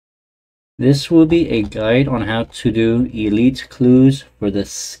This will be a guide on how to do elite clues for the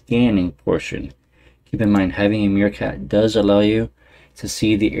scanning portion. Keep in mind, having a meerkat does allow you to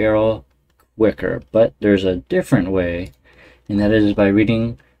see the arrow quicker, but there's a different way, and that is by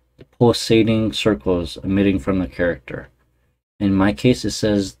reading the pulsating circles emitting from the character. In my case, it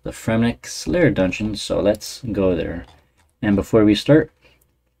says the Fremennik Dungeon, so let's go there. And before we start,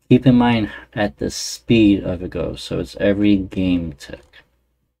 keep in mind at the speed of it goes, so it's every game tick.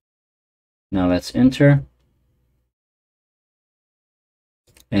 Now let's enter.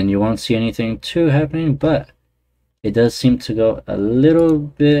 And you won't see anything too happening, but it does seem to go a little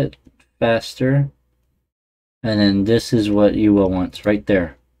bit faster. And then this is what you will want right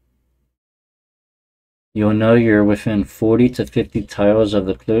there. You'll know you're within 40 to 50 tiles of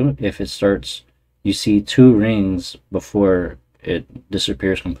the clue if it starts, you see 2 rings before it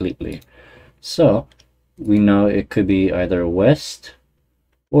disappears completely. So we know it could be either west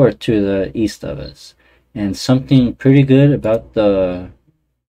or to the east of us. And something pretty good about this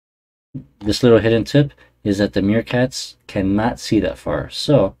little hidden tip is that the meerkats cannot see that far.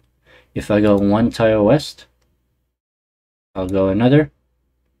 So if I go 1 tile west, I'll go another.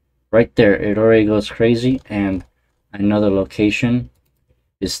 Right there, it already goes crazy, and I know the location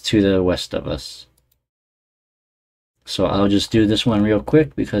is to the west of us. So I'll just do this one real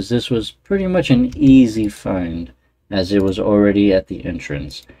quick because this was pretty much an easy find as it was already at the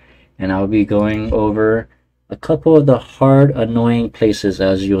entrance. And I'll be going over a couple of the hard, annoying places.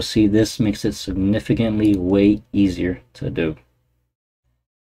 As you'll see, this makes it significantly way easier to do.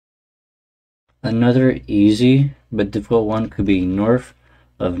 Another easy but difficult one could be north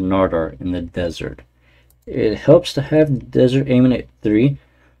of Nardah in the desert. It helps to have desert aiming at 3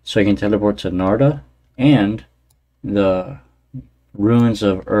 so I can teleport to Nardah and the ruins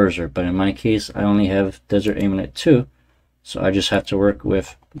of Urza, but in my case I only have desert aiming at 2, so I just have to work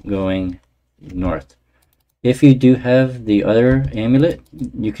with going north. If you do have the other amulet,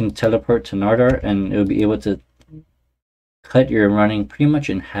 you can teleport to Nardah and it'll be able to cut your running pretty much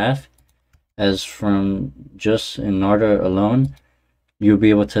in half, as from just in Nardah alone you'll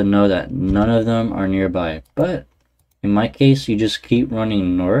be able to know that none of them are nearby. But in my case, you just keep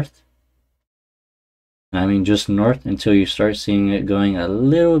running north. I mean just north until you start seeing it going a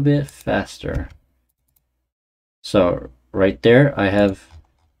little bit faster. So right there I have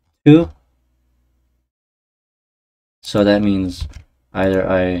 2. So that means either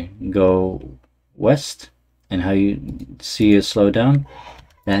I go west, and how you see it slow down,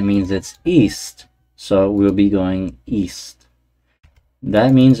 that means it's east. So we'll be going east.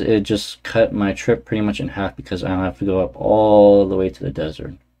 That means it just cut my trip pretty much in half because I don't have to go up all the way to the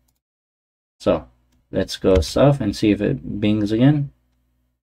desert. So let's go south and see if it bings again.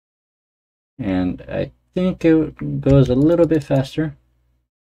 And I think it goes a little bit faster.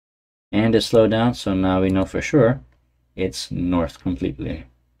 And it slowed down, so now we know for sure it's north completely.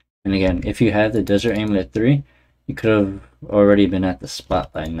 And again, if you have the desert amulet 3, you could have already been at the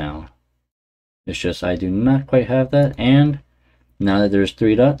spot by now. It's just I do not quite have that, and now that there's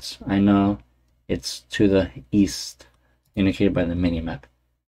 3 dots, I know it's to the east, indicated by the minimap.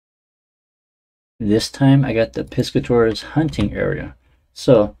 This time I got the Piscatoris hunting area.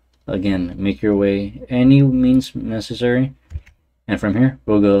 So again, make your way any means necessary. And from here,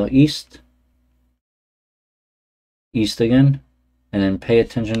 we'll go east, east again, and then pay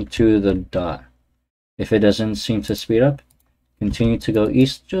attention to the dot. If it doesn't seem to speed up, continue to go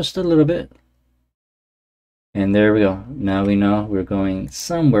east just a little bit. And there we go. Now we know we're going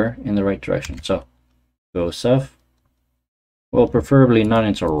somewhere in the right direction. So go south. Well, preferably not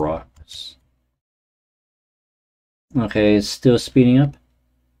into rocks. Okay, it's still speeding up.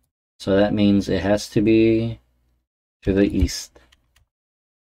 So that means it has to be to the east.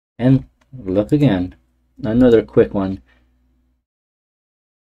 And look again. Another quick one.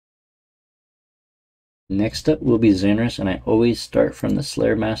 Next up will be Zanaris, and I always start from the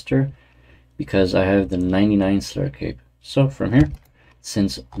Slayer Master because I have the 99 Slayer Cape. So from here,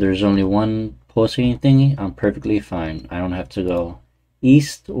 since there's only one pulsating thingy, I'm perfectly fine. I don't have to go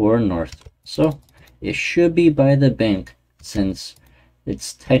east or north. So it should be by the bank, since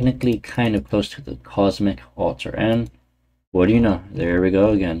it's technically kind of close to the cosmic altar. And what do you know? There we go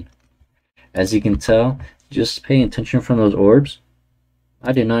again. As you can tell, just paying attention from those orbs,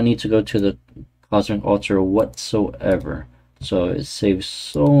 I did not need to go to the cosmic altar whatsoever. So it saves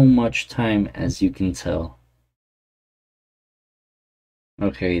so much time, as you can tell.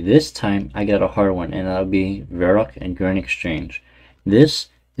 Okay, this time I got a hard one, and that'll be Varrock and Gurn Exchange. This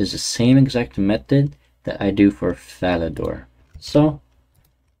is the same exact method that I do for Falador. So,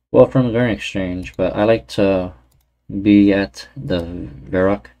 well, from Gurn Exchange, but I like to be at the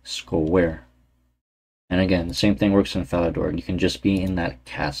Varrock Square. And again, the same thing works in Falador. You can just be in that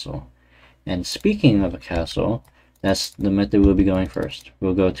castle. And speaking of a castle, that's the method we'll be going first.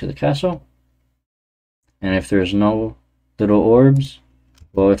 We'll go to the castle, and if there's no little orbs,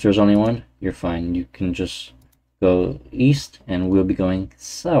 well, if there's only one, you're fine. You can just go east, and we'll be going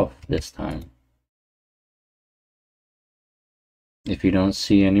south this time. If you don't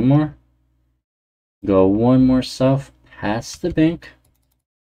see any more, go one more south past the bank.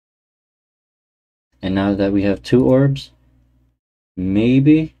 And now that we have 2 orbs,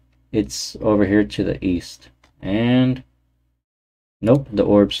 maybe it's over here to the east. And nope, the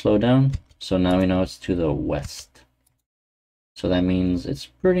orbs slow down. So now we know it's to the west. So that means it's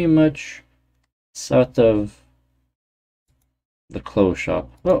pretty much south of the clothes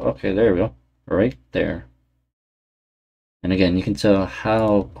shop. Oh, okay, there we go. Right there. And again, you can tell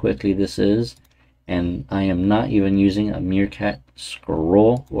how quickly this is. And I am not even using a Meerkat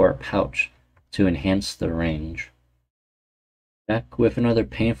scroll or a pouch to enhance the range. Back with another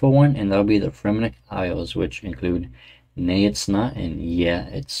painful one, and that'll be the Fremennik Isles, which include Neitiznot and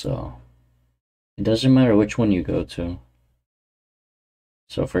Jatizso. It doesn't matter which one you go to.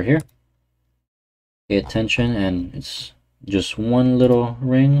 So for here, pay attention, and it's just one little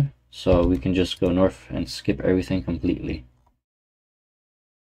ring, so we can just go north and skip everything completely.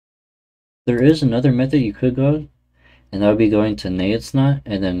 There is another method you could go, and that would be going to Neitiznot,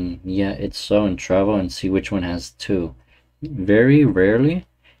 and then Jatizso and travel and see which one has 2. Very rarely,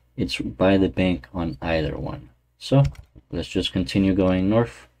 it's by the bank on either one. So let's just continue going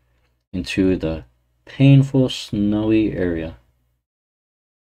north into the painful snowy area.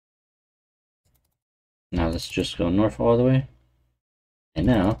 Now let's just go north all the way. And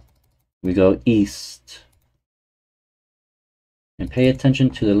now we go east. And pay attention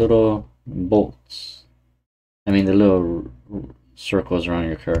to the little bolts. I mean the little circles around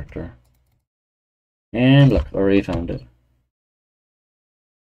your character. And look, already found it.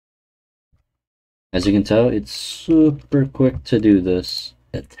 As you can tell, it's super quick to do this.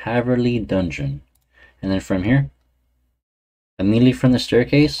 The Taverley Dungeon. And then from here, immediately from the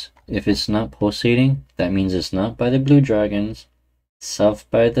staircase, if it's not pulsating, that means it's not by the blue dragons, south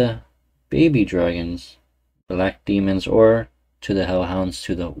by the baby dragons, black demons, or to the hellhounds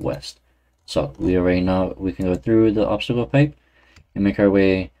to the west. So we already know we can go through the obstacle pipe and make our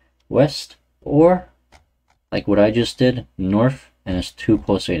way west, or like what I just did, north, and it's 2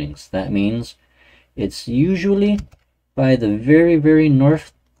 pulsatings. That means it's usually by the very, very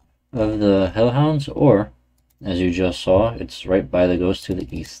north of the hellhounds, or as you just saw, it's right by the ghost to the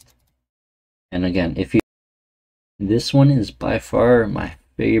east. And again, this one is by far my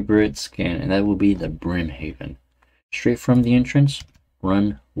favorite skin, and that will be the Brimhaven. Straight from the entrance,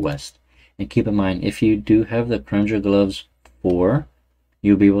 run west. And keep in mind, if you do have the Conjure Gloves 4,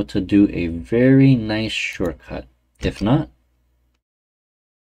 you'll be able to do a very nice shortcut. If not,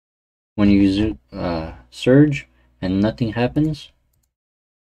 when you use Surge and nothing happens,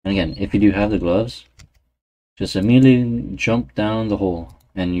 and again, if you do have the gloves, just immediately jump down the hole,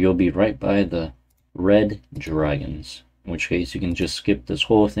 and you'll be right by the red dragons. In which case, you can just skip this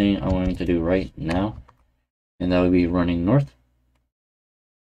whole thing I'm going to do right now, and that will be running north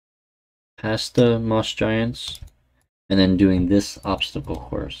past the moss giants, and then doing this obstacle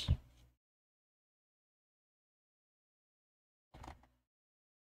course.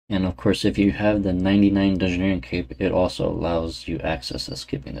 And of course, if you have the 99 Dungeoneering cape, it also allows you access to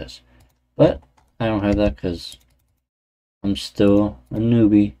skipping this. But I don't have that because I'm still a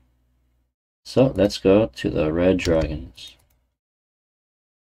newbie. So let's go to the red dragons.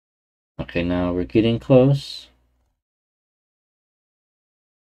 Okay, now we're getting close.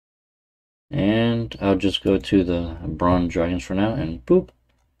 And I'll just go to the bronze dragons for now, and boop.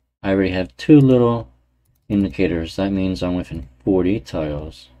 I already have 2 little indicators. That means I'm within 40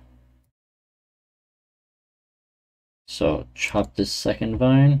 tiles. So chop this second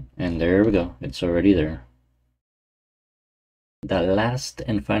vine, and there we go. It's already there. The last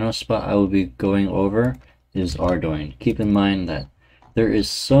and final spot I will be going over is Ardougne. Keep in mind that there is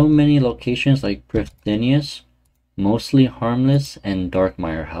so many locations like Griftinius, mostly harmless, and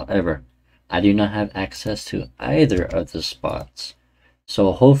Darkmire. However, I do not have access to either of the spots.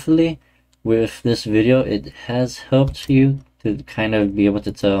 So hopefully with this video it has helped you to kind of be able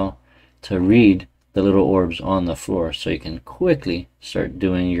to read the little orbs on the floor so you can quickly start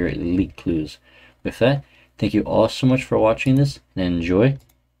doing your elite clues. With that, thank you all so much for watching this, and enjoy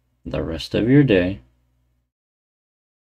the rest of your day.